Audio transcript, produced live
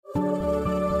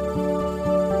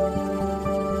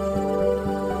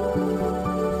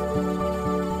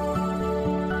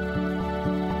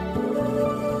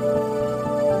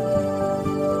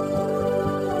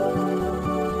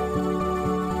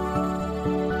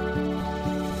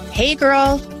Hey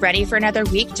girl, ready for another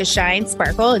week to shine,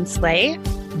 sparkle, and slay?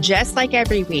 Just like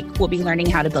every week, we'll be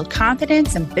learning how to build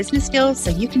confidence and business skills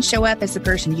so you can show up as the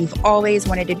person you've always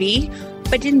wanted to be,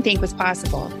 but didn't think was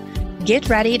possible. Get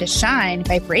ready to shine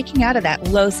by breaking out of that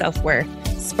low self-worth.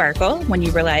 Sparkle when you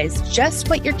realize just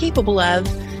what you're capable of,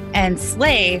 and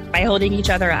slay by holding each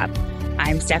other up.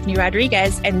 I'm Stephanie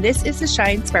Rodriguez, and this is the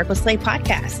Shine, Sparkle, Slay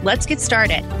podcast. Let's get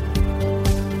started.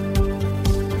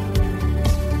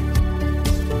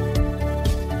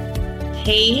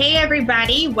 Hey,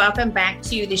 everybody. Welcome back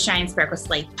to the Shine, Sparkle,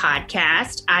 Slay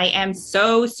podcast. I am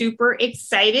so super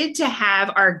excited to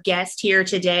have our guest here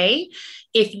today.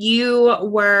 If you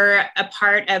were a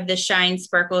part of the Shine,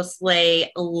 Sparkle,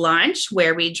 Slay launch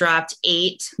where we dropped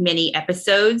 8 mini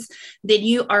episodes, then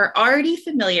you are already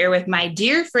familiar with my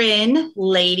dear friend,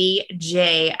 Laidee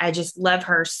J. I just love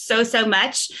her so, so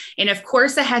much. And of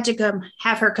course, I had to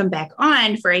have her come back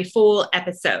on for a full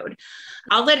episode.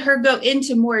 I'll let her go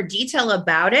into more detail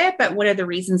about it, but one of the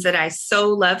reasons that I so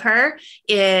love her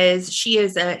is she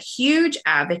is a huge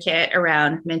advocate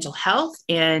around mental health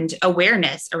and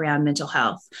awareness around mental health.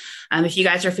 If you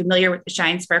guys are familiar with the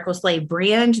Shine, Sparkle, Slay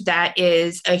brand, that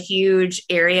is a huge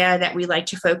area that we like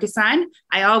to focus on.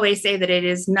 I always say that it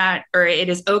is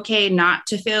okay not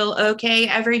to feel okay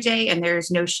every day, and there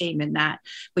is no shame in that.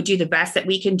 We do the best that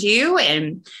we can do,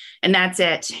 and that's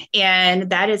it.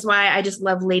 And that is why I just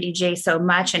love Laidee J so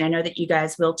much. And I know that you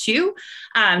guys will too.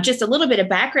 Just a little bit of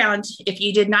background. If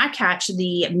you did not catch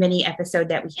the mini episode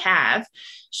that we have,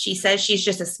 she says she's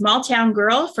just a small town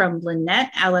girl from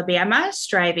Lynette, Alabama,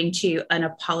 striving to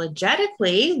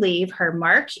unapologetically leave her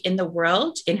mark in the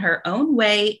world in her own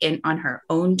way and on her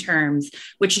own terms,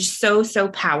 which is so, so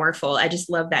powerful. I just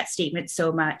love that statement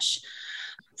so much.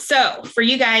 So for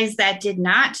you guys that did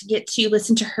not get to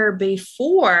listen to her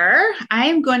before, I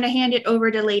am going to hand it over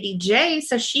to Laidee J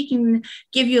so she can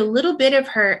give you a little bit of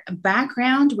her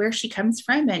background, where she comes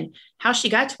from and how she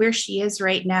got to where she is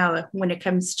right now when it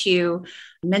comes to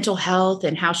mental health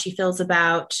and how she feels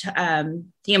about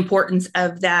the importance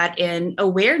of that in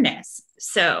awareness.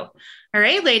 So, all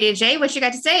right, Laidee J, what you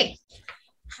got to say?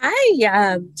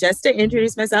 Hi, just to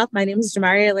introduce myself, my name is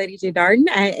Jermiria Laidee J. Darden.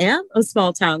 I am a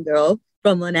small town girl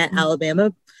from Lynette,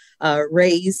 Alabama,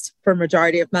 raised for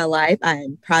majority of my life. I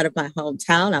am proud of my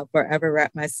hometown. I'll forever rep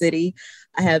my city.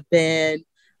 I've been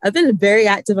very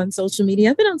active on social media.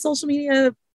 I've been on social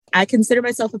media. I consider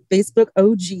myself a Facebook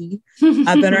OG.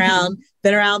 I've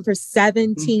been around for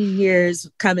 17 years,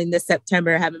 coming this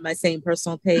September, having my same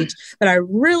personal page. But I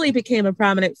really became a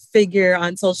prominent figure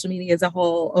on social media as a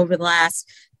whole over the last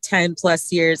 10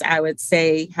 plus years, I would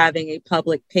say, having a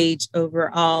public page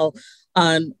overall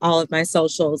on all of my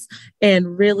socials,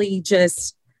 and really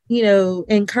just,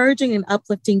 encouraging and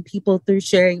uplifting people through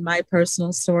sharing my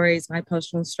personal stories, my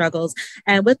personal struggles.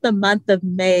 And with the month of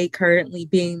May currently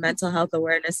being Mental Health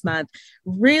Awareness Month,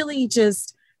 really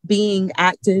just being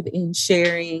active in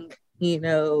sharing,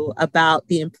 about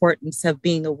the importance of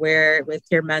being aware with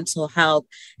your mental health,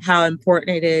 how important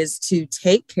it is to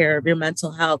take care of your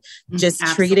mental health, just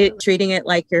treating it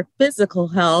like your physical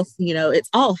health. It's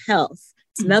all health.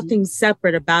 It's nothing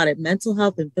separate about it. Mental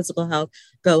health and physical health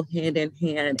go hand in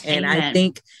hand. And I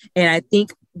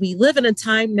think we live in a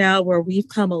time now where we've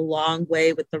come a long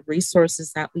way with the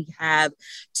resources that we have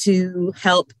to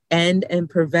help end and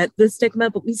prevent the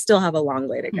stigma, but we still have a long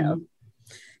way to go.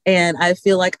 And I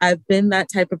feel like I've been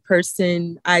that type of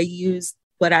person. I use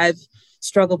what I've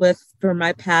struggled with from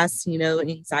my past,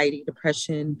 anxiety,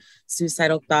 depression,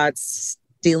 suicidal thoughts,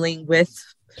 dealing with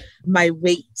my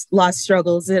weight loss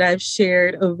struggles that I've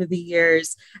shared over the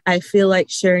years. I feel like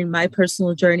sharing my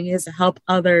personal journey is to help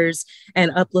others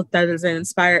and uplift others and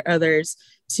inspire others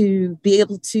to be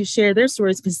able to share their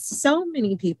stories, because so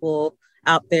many people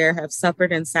out there have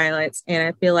suffered in silence. And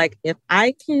I feel like if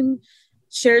I can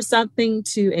share something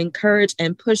to encourage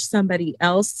and push somebody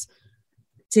else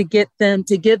to give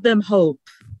them hope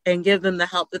and give them the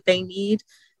help that they need,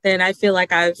 then I feel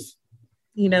like I've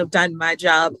done my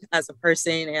job as a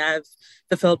person, and I've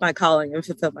fulfilled my calling and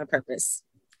fulfilled my purpose.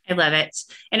 I love it.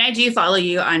 And I do follow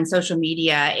you on social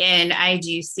media, and I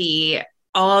do see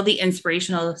all the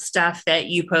inspirational stuff that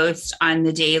you post on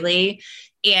the daily.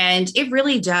 And it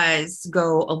really does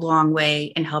go a long way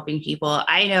in helping people.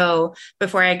 I know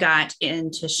before I got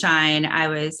into Shine, I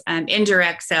was in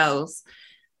direct sales.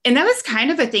 And that was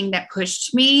kind of a thing that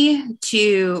pushed me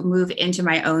to move into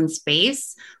my own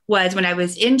space, was when I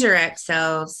was in direct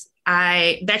sales,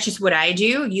 that's just what I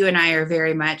do. You and I are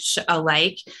very much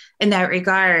alike in that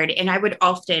regard. And I would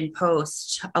often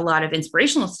post a lot of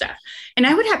inspirational stuff. And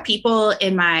I would have people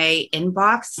in my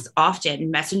inbox,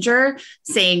 often Messenger,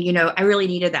 saying, I really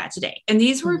needed that today. And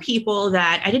these were people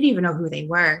that I didn't even know who they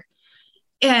were.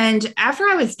 And after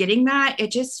I was getting that,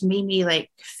 it just made me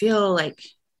feel like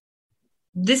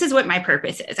this is what my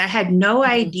purpose is. I had no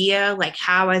idea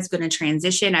how I was going to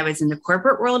transition. I was in the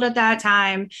corporate world at that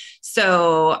time,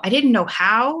 so I didn't know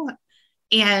how.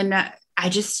 And I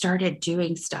just started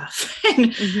doing stuff.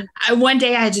 And one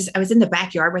day I was in the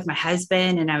backyard with my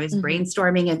husband and I was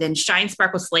brainstorming, and then Shine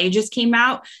Sparkle Slay just came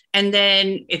out, and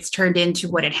then it's turned into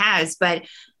what it has. But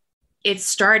it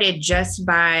started just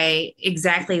by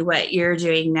exactly what you're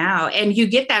doing now. And you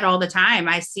get that all the time.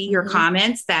 I see your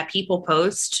comments that people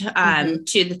post to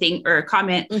the thing, or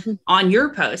comment on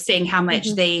your post saying how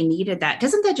much they needed that.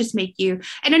 Doesn't that just make you,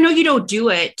 and I know you don't do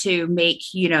it to make,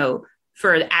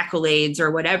 for the accolades or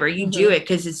whatever, you do it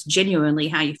because it's genuinely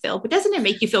how you feel, but doesn't it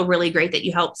make you feel really great that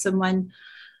you helped someone?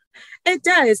 It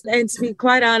does. And to be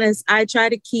quite honest, I try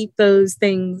to keep those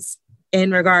things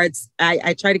in regards,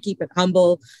 I try to keep it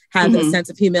humble, have a sense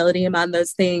of humility among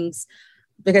those things,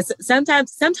 because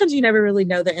sometimes you never really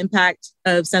know the impact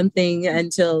of something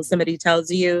until somebody tells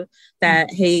you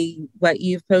that, hey, what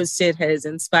you've posted has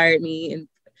inspired me. And,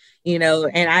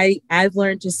 and I've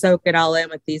learned to soak it all in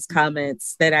with these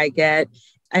comments that I get.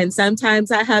 And sometimes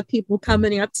I have people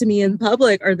coming up to me in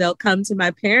public, or they'll come to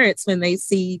my parents when they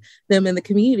see them in the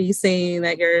community saying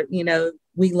that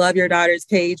we love your daughter's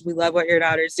page. We love what your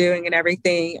daughter's doing and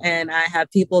everything. And I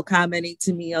have people commenting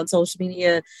to me on social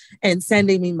media and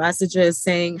sending me messages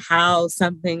saying how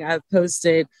something I've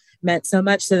posted meant so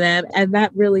much to them. And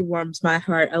that really warms my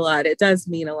heart a lot. It does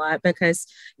mean a lot because,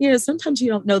 sometimes you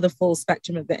don't know the full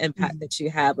spectrum of the impact that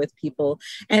you have with people.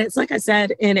 And it's like I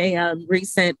said in a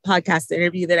recent podcast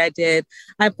interview that I did,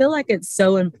 I feel like it's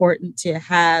so important to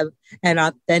have an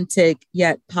authentic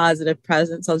yet positive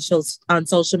presence on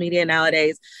social media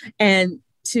nowadays, and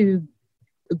to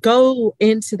go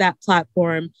into that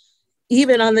platform,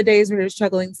 even on the days where you're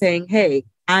struggling, saying, hey,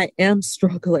 I am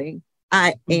struggling.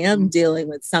 I am dealing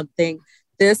with something.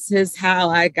 This is how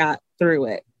I got through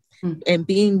it. And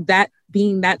being that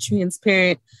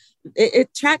transparent, it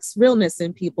attracts realness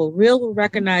in people. Real will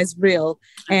recognize real.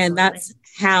 Absolutely. And that's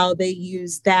how they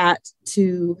use that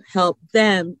to help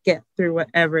them get through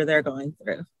whatever they're going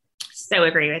through. So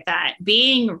agree with that.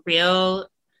 Being real,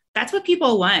 that's what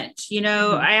people want.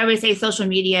 I always say social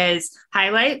media is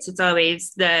highlights. It's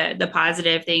always the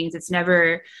positive things. It's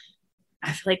never,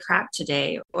 I feel like crap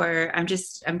today, or I'm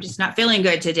just not feeling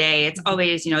good today. It's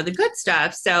always, the good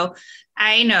stuff. So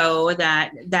I know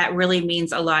that really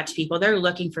means a lot to people. They're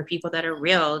looking for people that are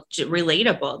real,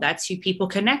 relatable. That's who people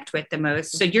connect with the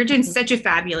most. So you're doing such a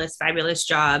fabulous, fabulous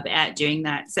job at doing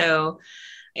that. So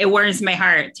it warms my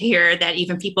heart to hear that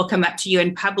even people come up to you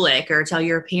in public or tell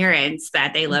your parents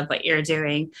that they love what you're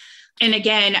doing. And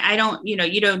again, I don't,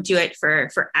 you don't do it for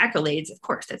accolades. Of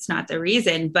course, that's not the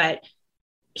reason, but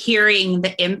hearing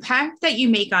the impact that you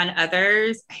make on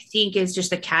others, I think is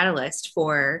just a catalyst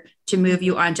to move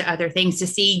you on to other things, to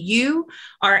see you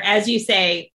are, as you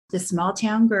say, the small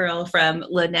town girl from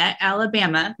Lynette,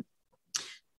 Alabama,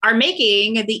 are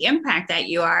making the impact that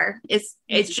you are. It's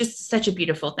just such a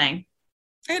beautiful thing.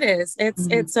 It is.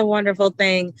 It's a wonderful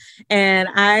thing. And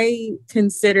I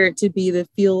consider it to be the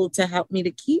fuel to help me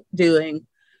to keep doing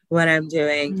what I'm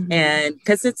doing. And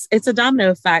because it's a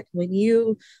domino effect. When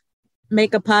you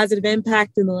make a positive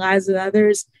impact in the lives of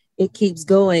others, it keeps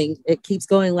going. It keeps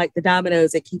going like the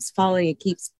dominoes. It keeps falling. It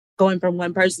keeps going from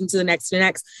one person to the next.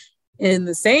 In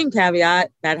the same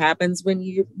caveat, that happens when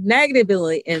you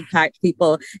negatively impact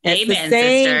people. It's the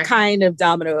same kind of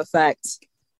domino effect.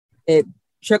 It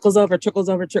trickles over.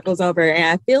 And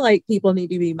I feel like people need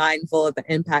to be mindful of the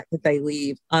impact that they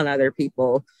leave on other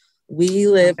people. We're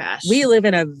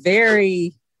living in a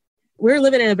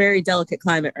very delicate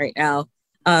climate right now.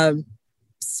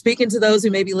 Speaking to those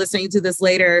who may be listening to this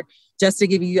later, just to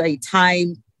give you a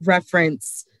time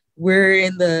reference, we're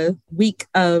in the week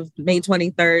of May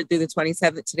 23rd through the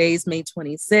 27th. Today's May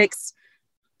 26th.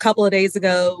 A couple of days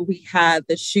ago, we had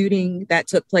the shooting that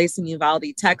took place in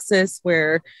Uvalde, Texas,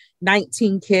 where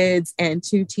 19 kids and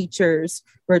 2 teachers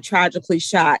were tragically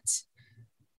shot.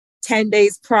 10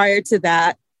 days prior to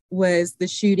that was the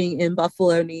shooting in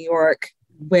Buffalo, New York,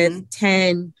 with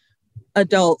 10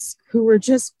 adults who were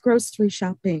just grocery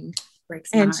shopping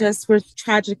and just were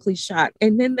tragically shot.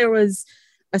 And then there was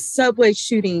a subway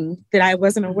shooting that I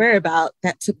wasn't aware about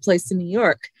that took place in New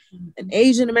York. An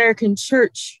Asian American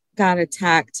church got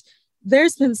attacked.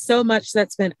 There's been so much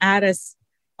that's been at us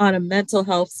on a mental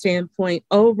health standpoint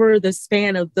over the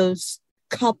span of these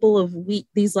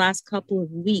last couple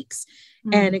of weeks.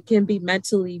 And it can be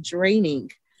mentally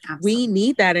draining. Absolutely. We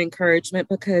need that encouragement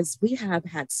because we have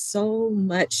had so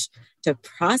much to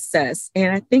process.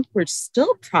 And I think we're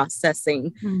still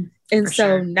processing. And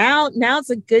so now's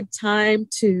a good time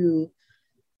to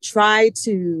try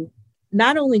to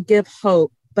not only give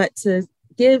hope, but to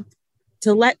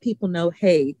let people know,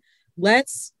 hey,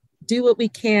 let's do what we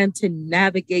can to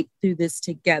navigate through this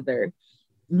together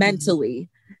mentally,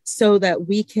 so that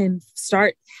we can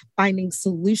start finding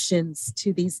solutions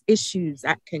to these issues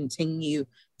that continue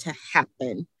to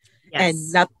happen. Yes.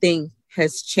 And nothing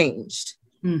has changed.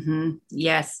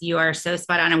 Yes, you are so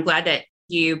spot on. I'm glad that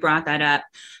you brought that up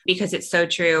because it's so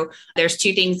true. There's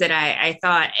two things that I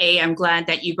thought. I'm glad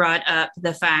that you brought up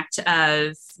the fact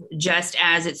of just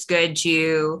as it's good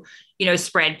to,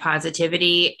 spread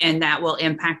positivity and that will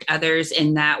impact others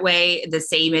in that way. The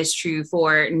same is true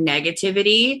for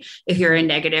negativity. If you're a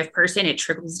negative person, it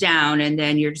trickles down and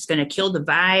then you're just going to kill the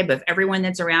vibe of everyone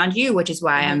that's around you, which is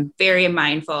why I'm very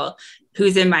mindful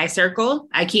who's in my circle.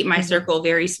 I keep my circle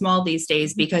very small these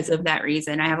days because of that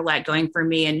reason. I have a lot going for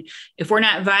me. And if we're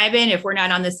not vibing, if we're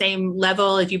not on the same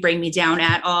level, if you bring me down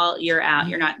at all, you're out,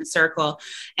 you're not in the circle.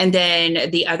 And then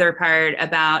the other part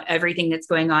about everything that's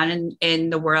going on in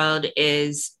the world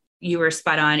is you were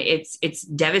spot on. It's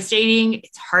devastating.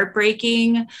 It's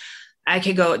heartbreaking. I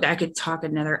could talk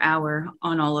another hour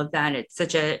on all of that. It's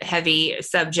such a heavy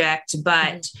subject,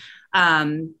 but,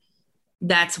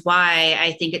 that's why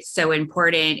I think it's so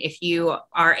important if you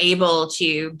are able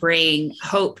to bring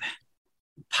hope,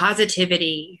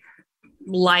 positivity,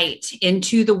 light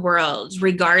into the world,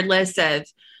 regardless of,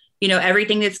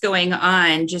 everything that's going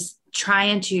on, just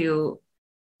trying to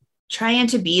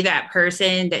be that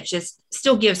person that just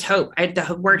still gives hope.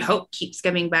 The word hope keeps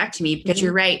coming back to me because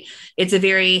you're right. It's a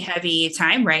very heavy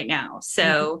time right now.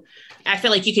 So I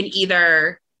feel like you can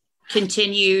either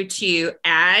continue to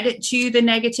add to the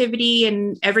negativity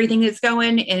and everything that's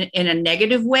going in a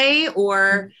negative way,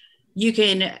 or you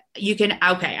can,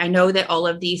 okay, I know that all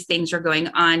of these things are going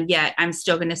on, yet I'm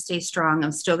still going to stay strong.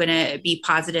 I'm still going to be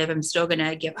positive. I'm still going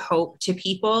to give hope to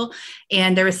people.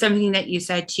 And there was something that you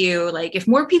said too, like if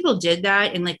more people did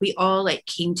that and like we all like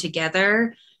came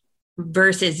together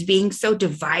versus being so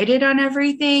divided on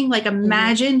everything, like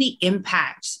imagine the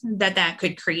impact that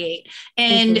could create.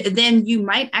 And then you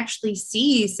might actually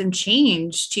see some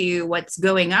change to what's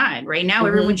going on right now.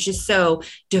 Everyone's just so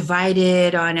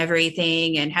divided on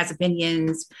everything and has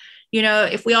opinions.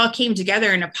 If we all came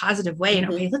together in a positive way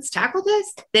and okay, let's tackle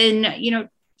this, then,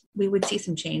 we would see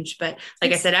some change. But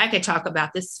like I said, I could talk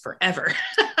about this forever.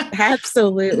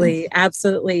 Absolutely.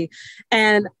 Absolutely.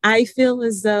 And I feel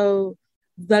as though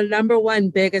the number one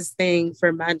biggest thing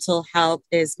for mental health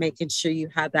is making sure you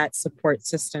have that support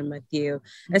system with you,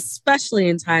 especially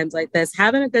in times like this.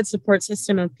 Having a good support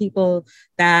system of people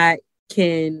that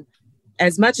can,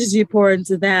 as much as you pour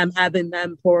into them, having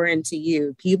them pour into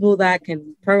you, people that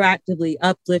can proactively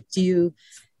uplift you,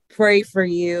 pray for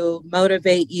you,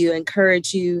 motivate you,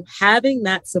 encourage you. Having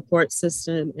that support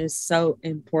system is so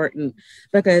important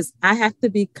because I have to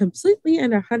be completely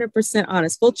and 100%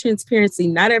 honest, full transparency.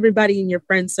 Not everybody in your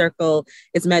friend circle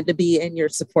is meant to be in your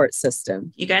support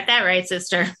system. You got that right,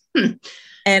 sister. And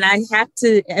I have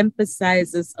to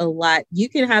emphasize this a lot. You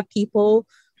can have people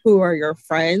who are your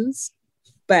friends,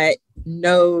 but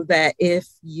know that if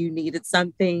you needed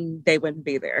something, they wouldn't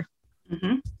be there.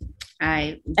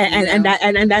 That's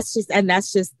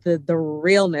just the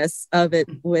realness of it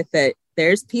with it.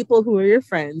 There's people who are your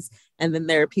friends, and then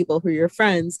there are people who are your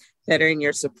friends that are in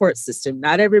your support system.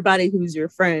 Not everybody who's your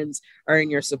friends are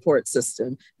in your support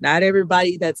system. Not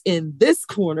everybody that's in this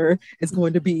corner is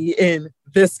going to be in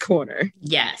this corner.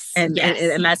 Yes. And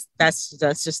that's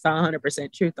just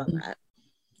 100% truth on that.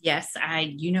 Yes,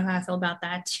 you know how I feel about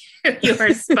that too. You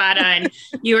are spot on.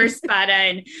 You are spot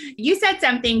on. You said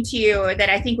something too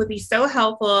that I think would be so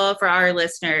helpful for our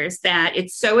listeners, that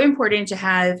it's so important to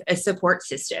have a support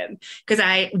system, because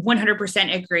I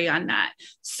 100% agree on that.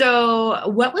 So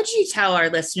what would you tell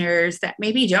our listeners that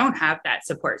maybe don't have that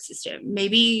support system?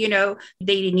 Maybe,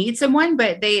 they need someone,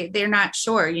 but they're not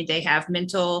sure. They have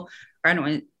mental, or I don't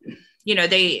know,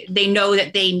 they know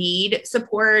that they need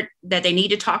support, that they need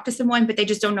to talk to someone, but they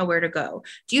just don't know where to go.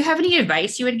 Do you have any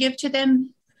advice you would give to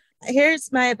them?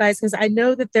 Here's my advice, because I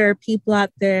know that there are people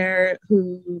out there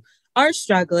who are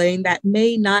struggling that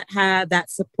may not have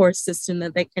that support system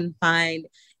that they can find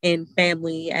in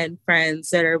family and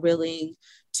friends that are willing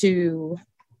to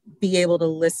be able to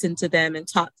listen to them and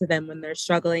talk to them when they're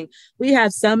struggling. We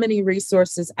have so many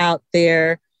resources out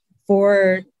there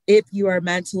for if you are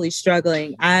mentally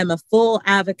struggling. I'm a full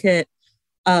advocate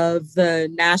of the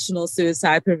National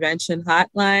Suicide Prevention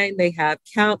Hotline. They have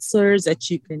counselors that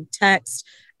you can text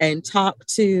and talk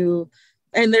to.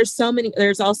 And there's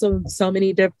also so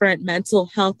many different mental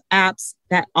health apps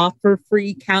that offer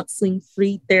free counseling,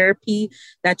 free therapy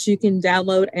that you can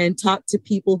download and talk to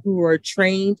people who are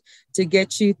trained to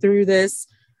get you through this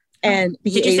and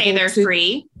be able to. Did you say they're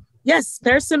free? Yes,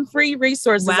 there's some free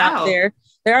resources out there.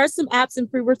 There are some apps and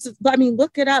free resources. I mean,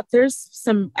 look it up. There's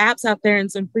some apps out there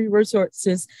and some free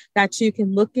resources that you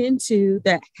can look into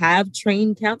that have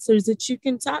trained counselors that you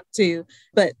can talk to.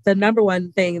 But the number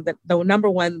one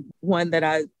that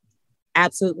I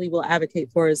absolutely will advocate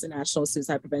for is the National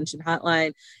Suicide Prevention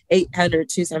Hotline,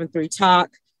 800-273-TALK.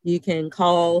 You can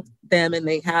call them and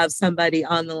they have somebody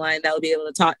on the line that will be able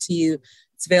to talk to you.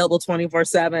 It's available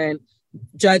 24/7,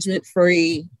 judgment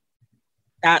free.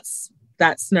 That's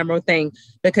number one thing,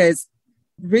 because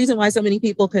the reason why so many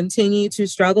people continue to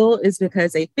struggle is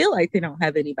because they feel like they don't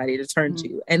have anybody to turn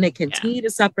to, and they continue to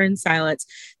suffer in silence.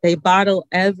 They bottle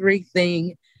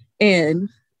everything in.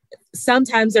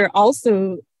 Sometimes they're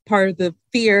also part of the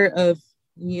fear of,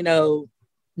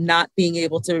 not being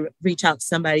able to reach out to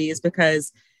somebody is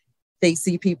because they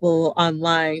see people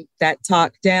online that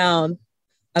talk down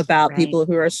about people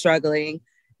who are struggling.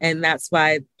 And that's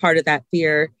why part of that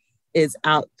fear is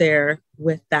out there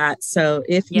with that. So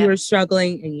if you are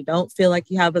struggling and you don't feel like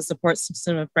you have a support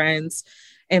system of friends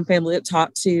and family to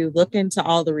talk to, look into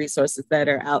all the resources that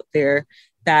are out there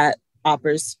that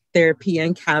offers therapy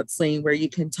and counseling where you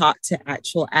can talk to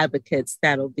actual advocates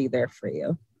that'll be there for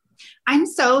you. I'm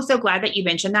so glad that you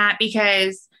mentioned that,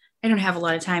 because I don't have a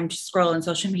lot of time to scroll on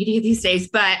social media these days,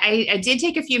 but I did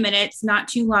take a few minutes not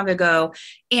too long ago.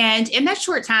 And in that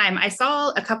short time, I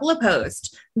saw a couple of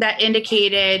posts that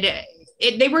indicated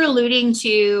they were alluding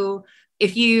to,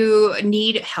 if you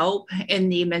need help in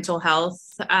the mental health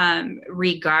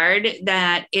regard,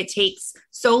 that it takes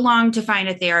so long to find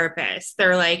a therapist.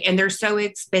 They're like, and they're so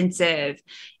expensive.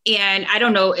 And I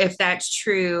don't know if that's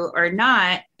true or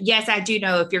not. Yes, I do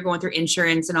know if you're going through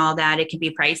insurance and all that, it can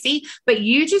be pricey, but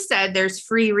you just said there's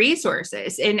free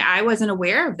resources and I wasn't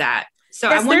aware of that. So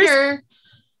yes, I wonder.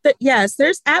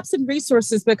 There's apps and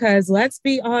resources, because let's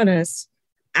be honest,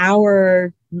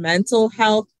 our mental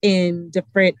health in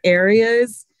different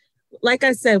areas, like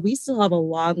I said, we still have a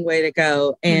long way to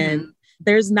go. And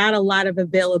there's not a lot of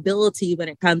availability when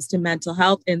it comes to mental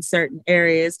health in certain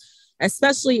areas,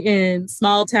 especially in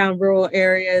small town, rural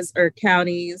areas or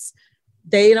counties.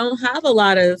 They don't have a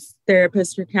lot of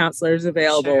therapists or counselors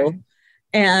available. Sure.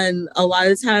 And a lot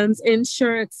of times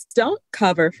insurance don't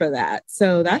cover for that.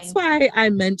 So that's why I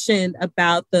mentioned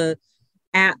about the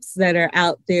apps that are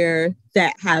out there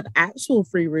that have actual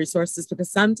free resources,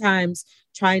 because sometimes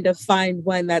trying to find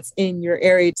one that's in your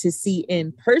area to see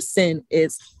in person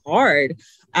is hard.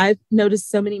 I've noticed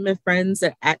so many of my friends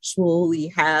that actually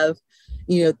have,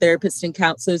 therapists and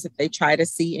counselors that they try to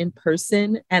see in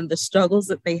person, and the struggles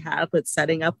that they have with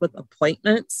setting up with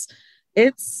appointments.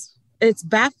 It's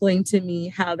baffling to me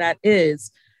how that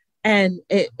is. And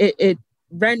it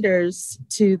renders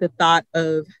to the thought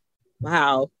of,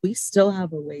 wow, we still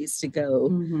have a ways to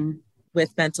go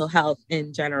with mental health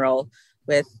in general,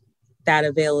 with that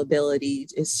availability.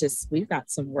 It's just, we've got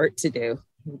some work to do.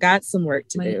 We've got some work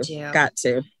to do. Got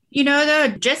to.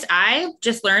 I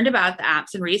just learned about the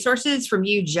apps and resources from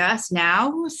you just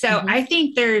now. So I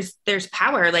think there's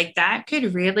power like that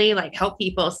could really help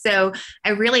people. So I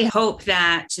really hope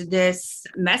that this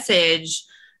message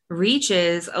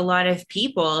reaches a lot of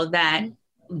people that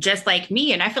just like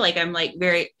me. And I feel like I'm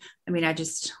I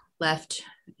just left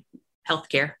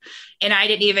healthcare and I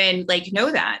didn't even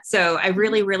know that. So I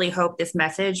really, really hope this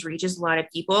message reaches a lot of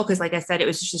people. Cause like I said, it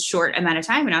was just a short amount of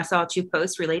time and I saw 2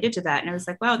 posts related to that. And I was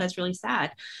like, wow, that's really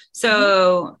sad.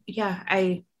 So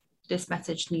this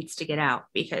message needs to get out,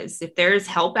 because if there's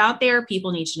help out there,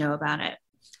 people need to know about it.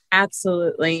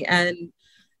 Absolutely. And,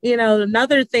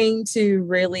 another thing to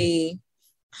really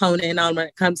hone in on when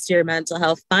it comes to your mental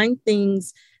health, find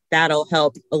things that'll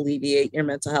help alleviate your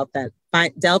mental health,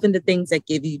 delve into things that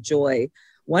give you joy.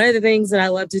 One of the things that I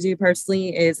love to do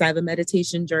personally is I have a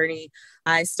meditation journey.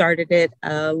 I started it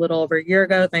a little over a year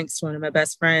ago, thanks to one of my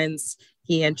best friends.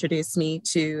 He introduced me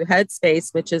to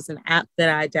Headspace, which is an app that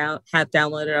I have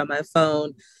downloaded on my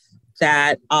phone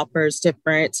that offers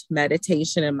different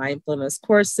meditation and mindfulness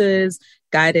courses,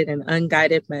 guided and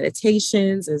unguided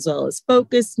meditations, as well as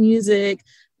focus music,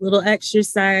 little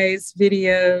exercise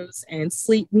videos, and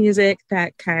sleep music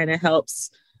that kind of helps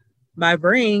my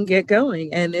brain get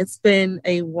going. And it's been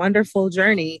a wonderful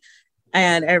journey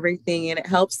and everything. And it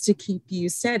helps to keep you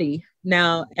steady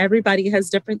Now, everybody has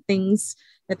different things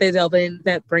that they delve in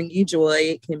that bring you joy.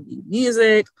 It can be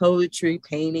music, poetry,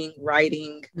 painting,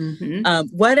 writing,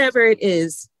 whatever it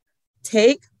is.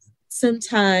 Take some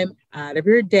time out of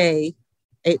your day.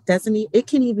 It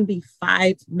can even be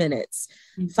 5 minutes.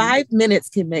 5 minutes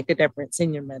can make a difference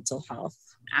in your mental health.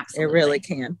 Absolutely. It really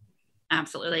can.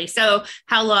 Absolutely. So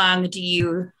how long do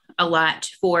you allot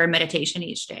for meditation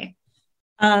each day?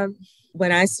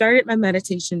 When I started my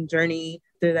meditation journey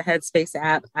through the Headspace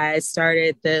app, I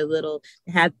started they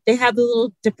have the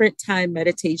little different time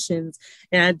meditations,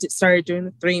 and I started doing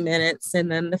the 3 minutes and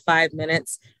then the 5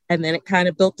 minutes, and then it kind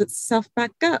of built itself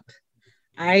back up.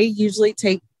 I usually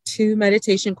take 2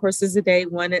 meditation courses a day.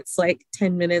 One, it's like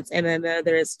 10 minutes, and then the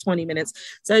other is 20 minutes.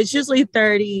 So it's usually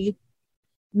 30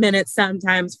 minutes,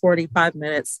 sometimes 45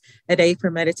 minutes a day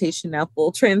for meditation. Now,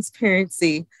 full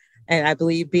transparency, and I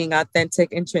believe being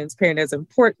authentic and transparent is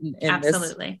important in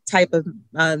Absolutely. This type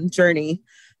of journey.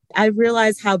 I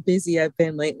realized how busy I've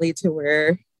been lately to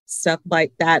where stuff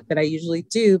like that I usually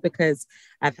do, because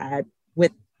I've had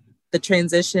with the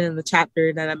transition and the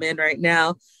chapter that I'm in right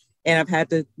now, and I've had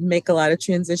to make a lot of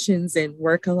transitions and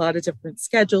work a lot of different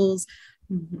schedules.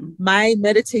 My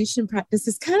meditation practice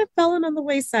has kind of fallen on the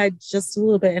wayside just a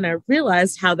little bit. And I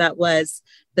realized how that was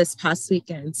this past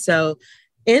weekend. So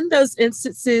in those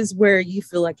instances where you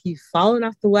feel like you've fallen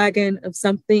off the wagon of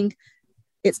something,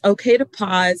 it's okay to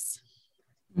pause,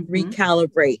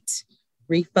 recalibrate,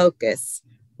 refocus,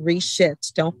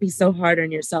 reshift. Don't be so hard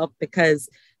on yourself because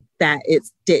that it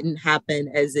didn't happen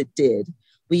as it did.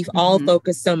 We've all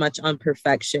focused so much on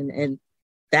perfection, and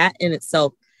that in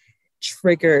itself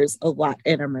triggers a lot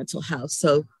in our mental health.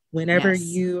 So whenever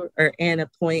you are in a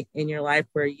point in your life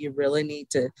where you really need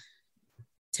to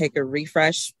take a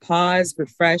refresh, pause,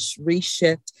 refresh,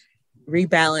 reshift,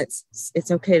 rebalance,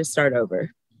 it's okay to start over.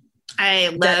 I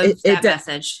love that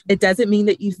message. It doesn't mean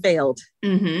that you failed.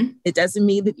 It doesn't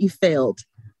mean that you failed.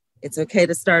 It's okay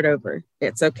to start over.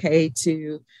 It's okay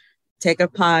to take a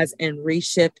pause and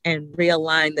reshift and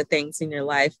realign the things in your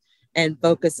life and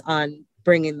focus on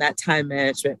bringing that time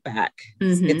management back.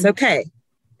 It's okay.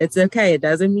 It's okay. It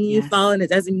doesn't mean you've fallen.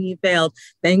 It doesn't mean you failed.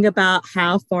 Think about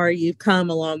how far you've come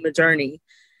along the journey.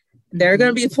 There are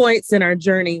going to be points in our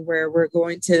journey where we're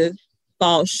going to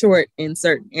fall short in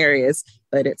certain areas,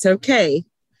 but it's okay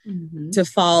to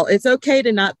fall. It's okay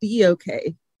to not be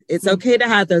okay. It's okay to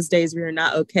have those days where you're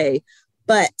not okay,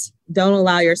 but don't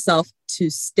allow yourself to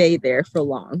stay there for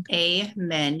long.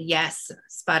 Amen. Yes.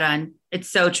 Spot on. It's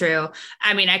so true.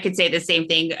 I mean, I could say the same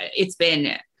thing. It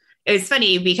was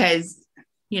funny because,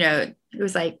 it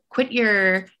was like, quit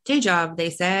your day job. They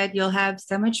said you'll have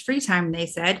so much free time. They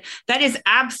said that is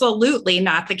absolutely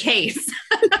not the case.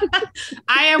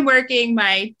 I am working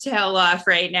my tail off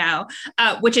right now,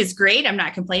 which is great. I'm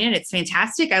not complaining. It's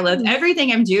fantastic. I love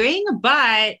everything I'm doing,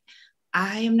 but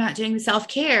I am not doing the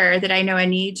self-care that I know I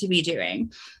need to be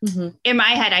doing. In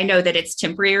my head, I know that it's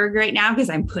temporary right now because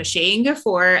I'm pushing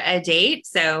for a date.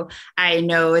 So I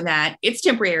know that it's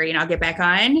temporary and I'll get back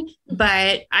on,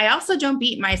 but I also don't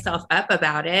beat myself up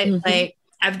about it. Like,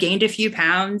 I've gained a few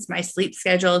pounds. My sleep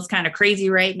schedule is kind of crazy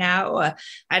right now.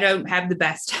 I don't have the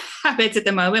best habits at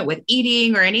the moment with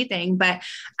eating or anything, but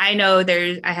I know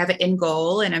I have an end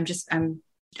goal, and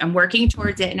I'm working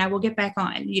towards it, and I will get back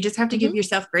on. You just have to give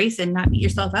yourself grace and not beat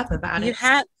yourself up about it.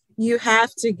 You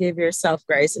have to give yourself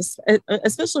grace,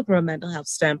 especially from a mental health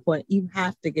standpoint. You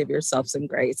have to give yourself some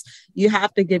grace. You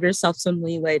have to give yourself some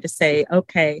leeway to say,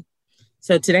 okay,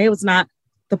 so today was not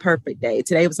the perfect day.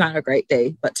 Today was not a great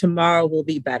day, but tomorrow will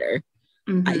be better.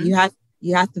 You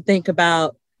have to think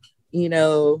about,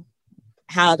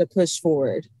 how to push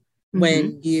forward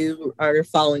when you are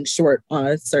falling short on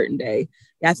a certain day.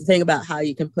 You have to think about how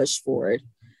you can push forward.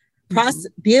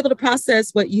 Be able to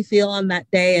process what you feel on that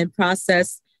day and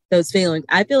process those feelings.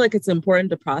 I feel like it's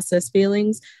important to process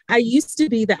feelings. I used to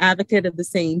be the advocate of the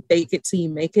saying, fake it till you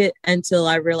make it, until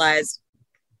I realized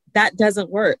that doesn't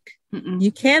work.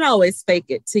 You can't always fake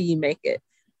it till you make it.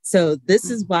 So this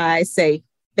is why I say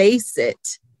face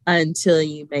it until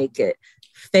you make it.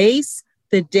 Face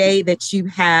the day that you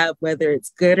have, whether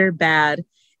it's good or bad.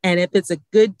 And if it's a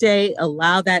good day,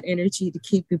 allow that energy to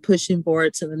keep you pushing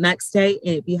forward to the next day.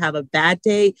 And if you have a bad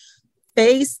day,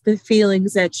 face the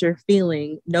feelings that you're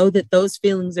feeling. Know that those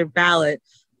feelings are valid.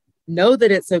 Know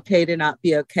that it's okay to not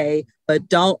be okay, but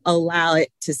don't allow it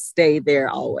to stay there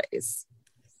always.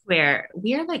 Where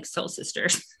we are like soul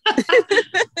sisters.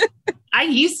 I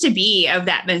used to be of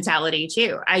that mentality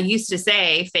too. I used to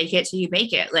say, fake it till you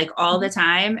make it, like all the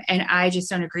time. And I just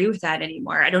don't agree with that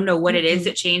anymore. I don't know what it is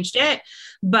that changed it,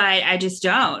 but I just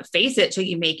don't. Face it till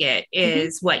you make it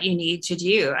is what you need to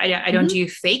do. I don't do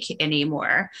fake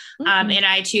anymore. And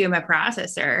I too am a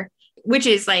processor, which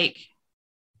is like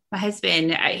my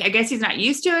husband, I guess he's not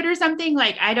used to it or something.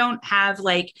 Like I don't have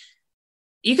like,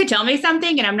 you could tell me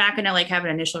something and I'm not going to like have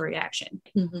an initial reaction.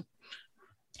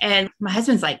 And my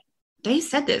husband's like, they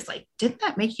said this, like, didn't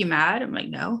that make you mad? I'm like,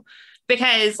 no,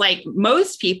 because like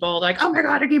most people like, oh my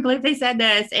God, I can't believe they said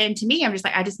this. And to me, I'm just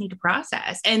like, I just need to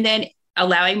process. And then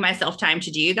allowing myself time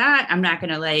to do that. I'm not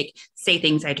going to like say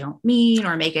things I don't mean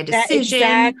or make a decision.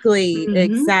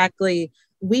 Exactly.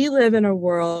 We live in a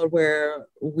world where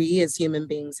we as human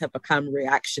beings have become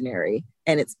reactionary,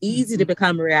 and it's easy to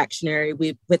become reactionary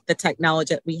with the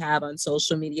technology that we have on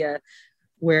social media,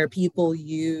 where people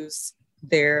use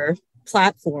their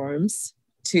platforms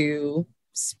to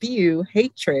spew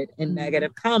hatred and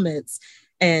negative comments,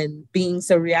 and being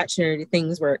so reactionary to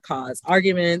things where it causes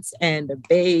arguments and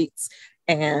debates.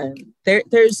 And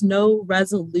there's no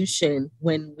resolution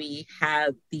when we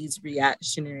have these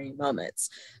reactionary moments,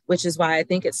 which is why I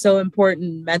think it's so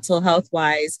important mental health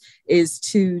wise is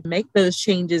to make those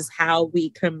changes how we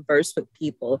converse with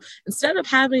people. Instead of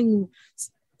having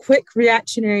quick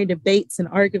reactionary debates and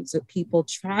arguments with people,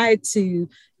 try to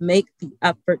make the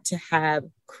effort to have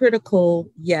critical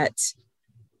yet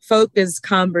focused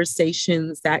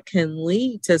conversations that can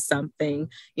lead to something.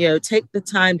 Take the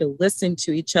time to listen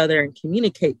to each other and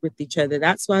communicate with each other.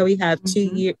 That's why we have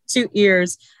two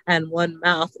ears and one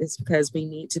mouth, is because we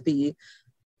need to be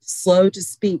slow to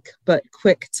speak, but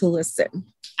quick to listen.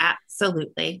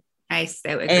 Absolutely. I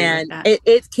so agree and with that.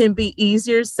 It can be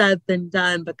easier said than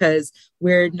done because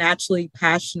we're naturally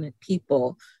passionate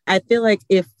people. I feel like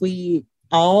if we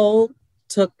all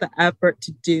took the effort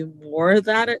to do more of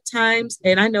that at times,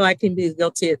 and I know I can be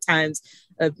guilty at times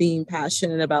of being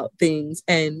passionate about things,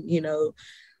 and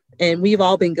and we've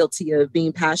all been guilty of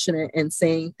being passionate and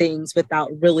saying things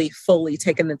without really fully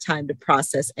taking the time to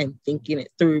process and thinking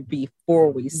it through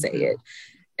before we say it.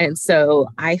 And so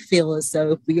I feel as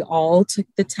though if we all took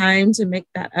the time to make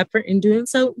that effort in doing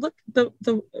so, look,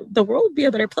 the world would be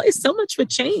a better place. So much would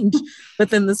change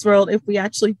within this world if we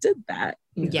actually did that.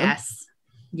 Yes.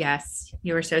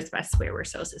 You are so special. We're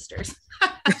so sisters.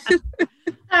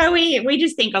 We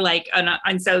just think alike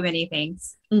on so many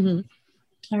things.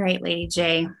 All right, Lady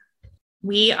J,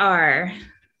 we are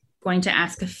going to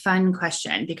ask a fun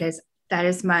question, because that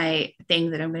is my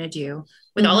thing that I'm going to do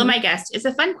with all of my guests, is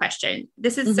a fun question.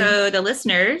 This is so the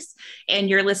listeners and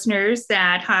your listeners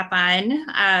that hop on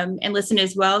and listen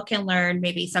as well can learn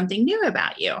maybe something new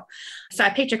about you. So I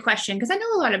picked a question because I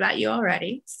know a lot about you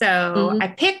already. So I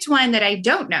picked one that I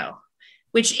don't know,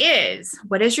 which is,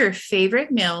 what is your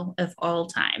favorite meal of all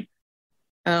time?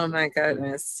 Oh my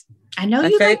goodness. I know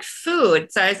you like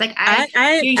food. So I was like,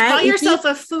 you call yourself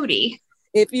a foodie.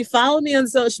 If you follow me on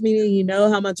social media, you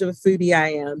know how much of a foodie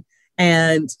I am.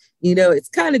 And, it's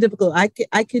kind of difficult.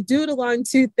 I could do it along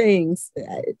two things.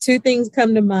 Two things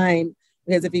come to mind,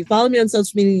 because if you follow me on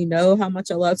social media, you know how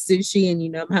much I love sushi and you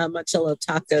know how much I love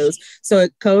tacos. So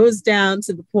it goes down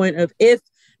to the point of, if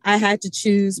I had to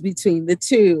choose between the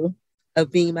two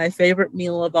of being my favorite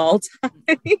meal of all time.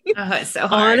 Oh, it's so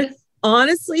hard.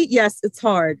 Honestly, yes, it's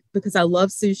hard because I love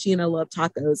sushi and I love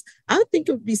tacos. I would think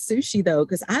it would be sushi though,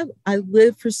 because I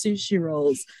live for sushi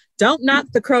rolls. Don't knock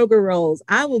the Kroger rolls.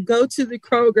 I will go to the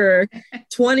Kroger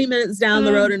 20 minutes down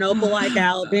the road in Opelika,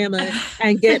 Alabama,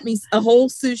 and get me a whole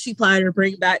sushi platter,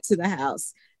 bring back to the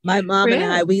house. My mom and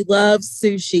I, we love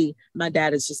sushi. My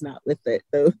dad is just not with it,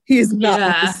 though. He is not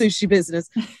with the sushi business.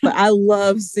 But I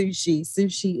love sushi.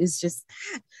 Sushi is just...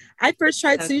 I first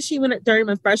tried sushi during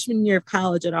my freshman year of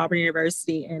college at Auburn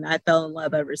University, and I fell in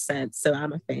love ever since. So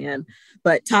I'm a fan.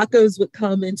 But tacos would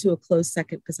come into a close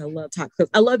second because I love tacos.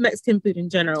 I love Mexican food in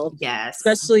general. Yes.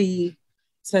 Especially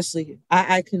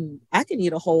I can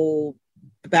eat a whole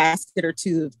basket or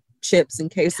two of chips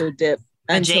and queso dip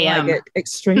until I get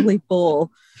extremely full.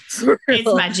 It's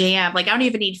my jam. Like, I don't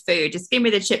even need food. Just give me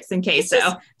the chips and queso.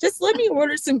 Just let me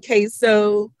order some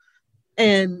queso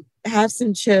and have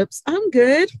some chips. I'm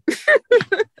good.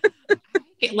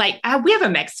 Like, we have a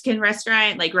Mexican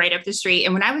restaurant like right up the street.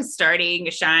 And when I was starting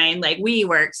Shine, like, we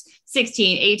worked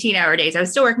 16, 18-hour days. I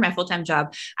was still working my full-time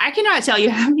job. I cannot tell you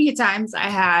how many times I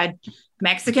had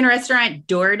Mexican restaurant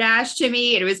DoorDash to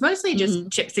me. It was mostly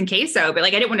just chips and queso, but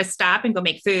like, I didn't want to stop and go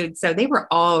make food. So they were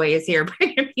always here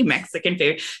bringing me Mexican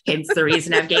food. Hence the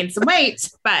reason I've gained some weight,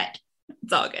 but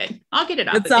it's all good. I'll get it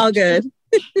off. It's all good.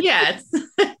 Yes.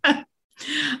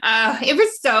 It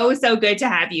was so good to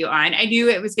have you on. I knew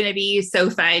it was going to be so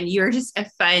fun. You're just a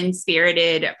fun,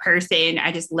 spirited person.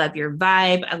 I just love your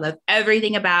vibe. I love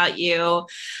everything about you.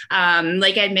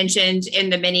 Like I mentioned in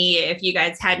the mini, if you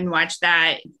guys hadn't watched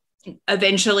that,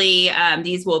 eventually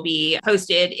these will be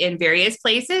posted in various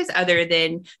places other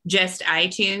than just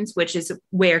iTunes, which is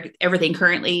where everything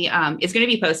currently is going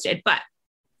to be posted. But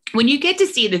when you get to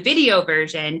see the video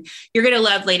version, you're going to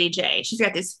love Laidee J. She's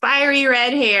got this fiery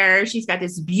red hair. She's got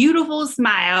this beautiful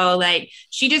smile. Like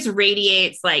she just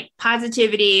radiates like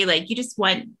positivity. Like you just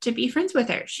want to be friends with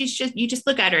her. You just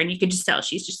look at her and you can just tell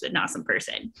she's just an awesome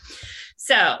person.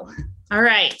 So, all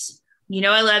right. You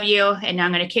know, I love you. And now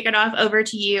I'm going to kick it off over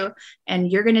to you. And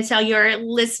you're going to tell your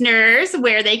listeners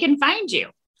where they can find you.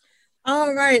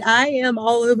 All right. I am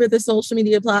all over the social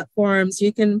media platforms.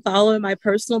 You can follow my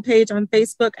personal page on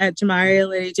Facebook at Jermiria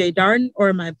Laidee J. Darden,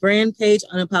 or my brand page,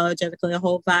 Unapologetically a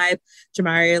Whole Vibe,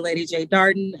 Jermiria Laidee J.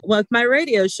 Darden. With my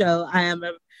radio show, I am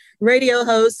a radio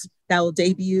host that will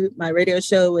debut. My radio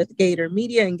show with Gator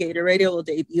Media and Gator Radio will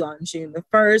debut on June the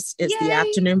 1st. It's Yay! The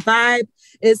Afternoon Vibe.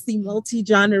 It's the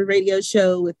multi-genre radio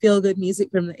show with feel-good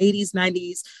music from the 80s,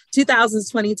 90s,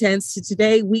 2000s, 2010s to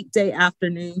today, weekday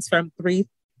afternoons from 3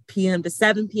 p.m. to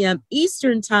 7 p.m.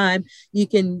 Eastern time. You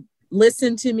can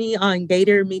listen to me on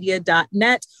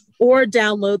gatormedia.net or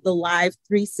download the Live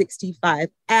 365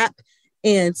 app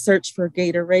and search for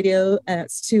Gator Radio.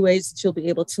 That's 2 ways that you'll be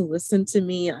able to listen to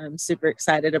me. I'm super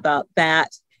excited about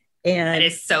that. And that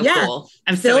is so cool.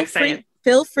 I'm so excited.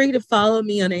 Feel free to follow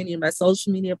me on any of my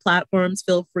social media platforms.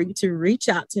 Feel free to reach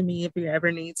out to me if you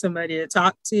ever need somebody to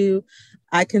talk to.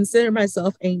 I consider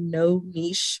myself a no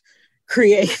niche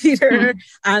creator.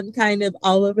 I'm kind of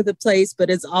all over the place, but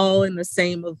it's all in the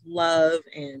same of love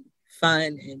and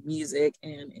fun and music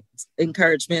and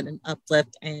encouragement and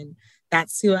uplift. And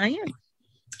that's who I am.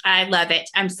 I love it.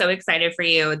 I'm so excited for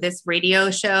you. This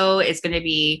radio show is going to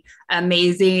be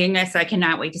amazing. So I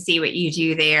cannot wait to see what you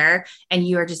do there. And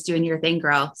you are just doing your thing,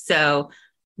 girl. So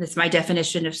that's my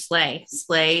definition of slay.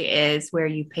 Slay is where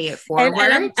you pay it forward.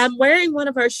 And I'm wearing one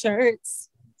of our shirts.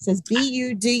 It says, be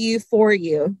you, do you, for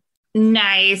you.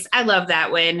 Nice. I love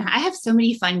that one. I have so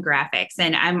many fun graphics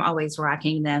and I'm always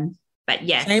rocking them. But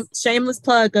yes. Shameless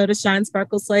plug. Go to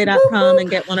shinesparkleslay.com and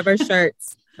get one of our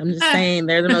shirts. I'm just saying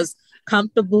they're the most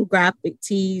comfortable graphic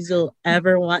tees you'll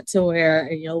ever want to wear,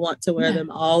 and you'll want to wear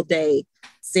them all day.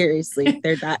 Seriously,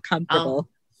 they're that comfortable.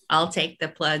 I'll take the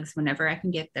plugs whenever I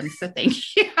can get them. So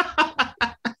thank you.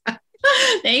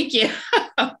 Thank you.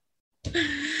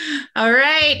 All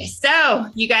right. So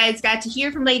you guys got to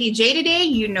hear from Laidee J today.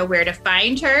 You know where to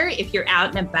find her. If you're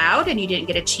out and about and you didn't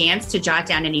get a chance to jot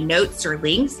down any notes or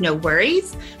links, no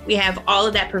worries. We have all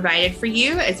of that provided for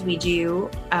you as we do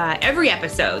every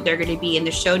episode. They're going to be in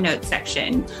the show notes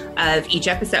section of each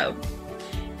episode.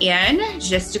 And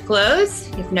just to close,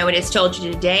 if no one has told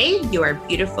you today, you are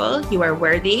beautiful, you are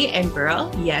worthy, and girl,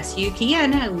 yes, you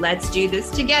can. Let's do this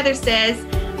together, sis.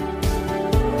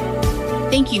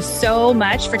 Thank you so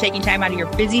much for taking time out of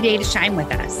your busy day to shine with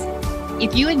us.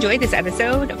 If you enjoyed this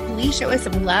episode, please show us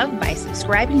some love by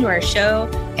subscribing to our show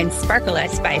and sparkle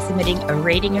us by submitting a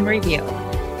rating and review.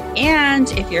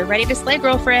 And if you're ready to slay,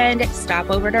 girlfriend, stop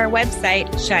over to our website,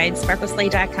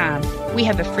 shinesparkleslay.com. We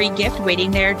have a free gift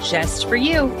waiting there just for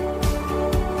you.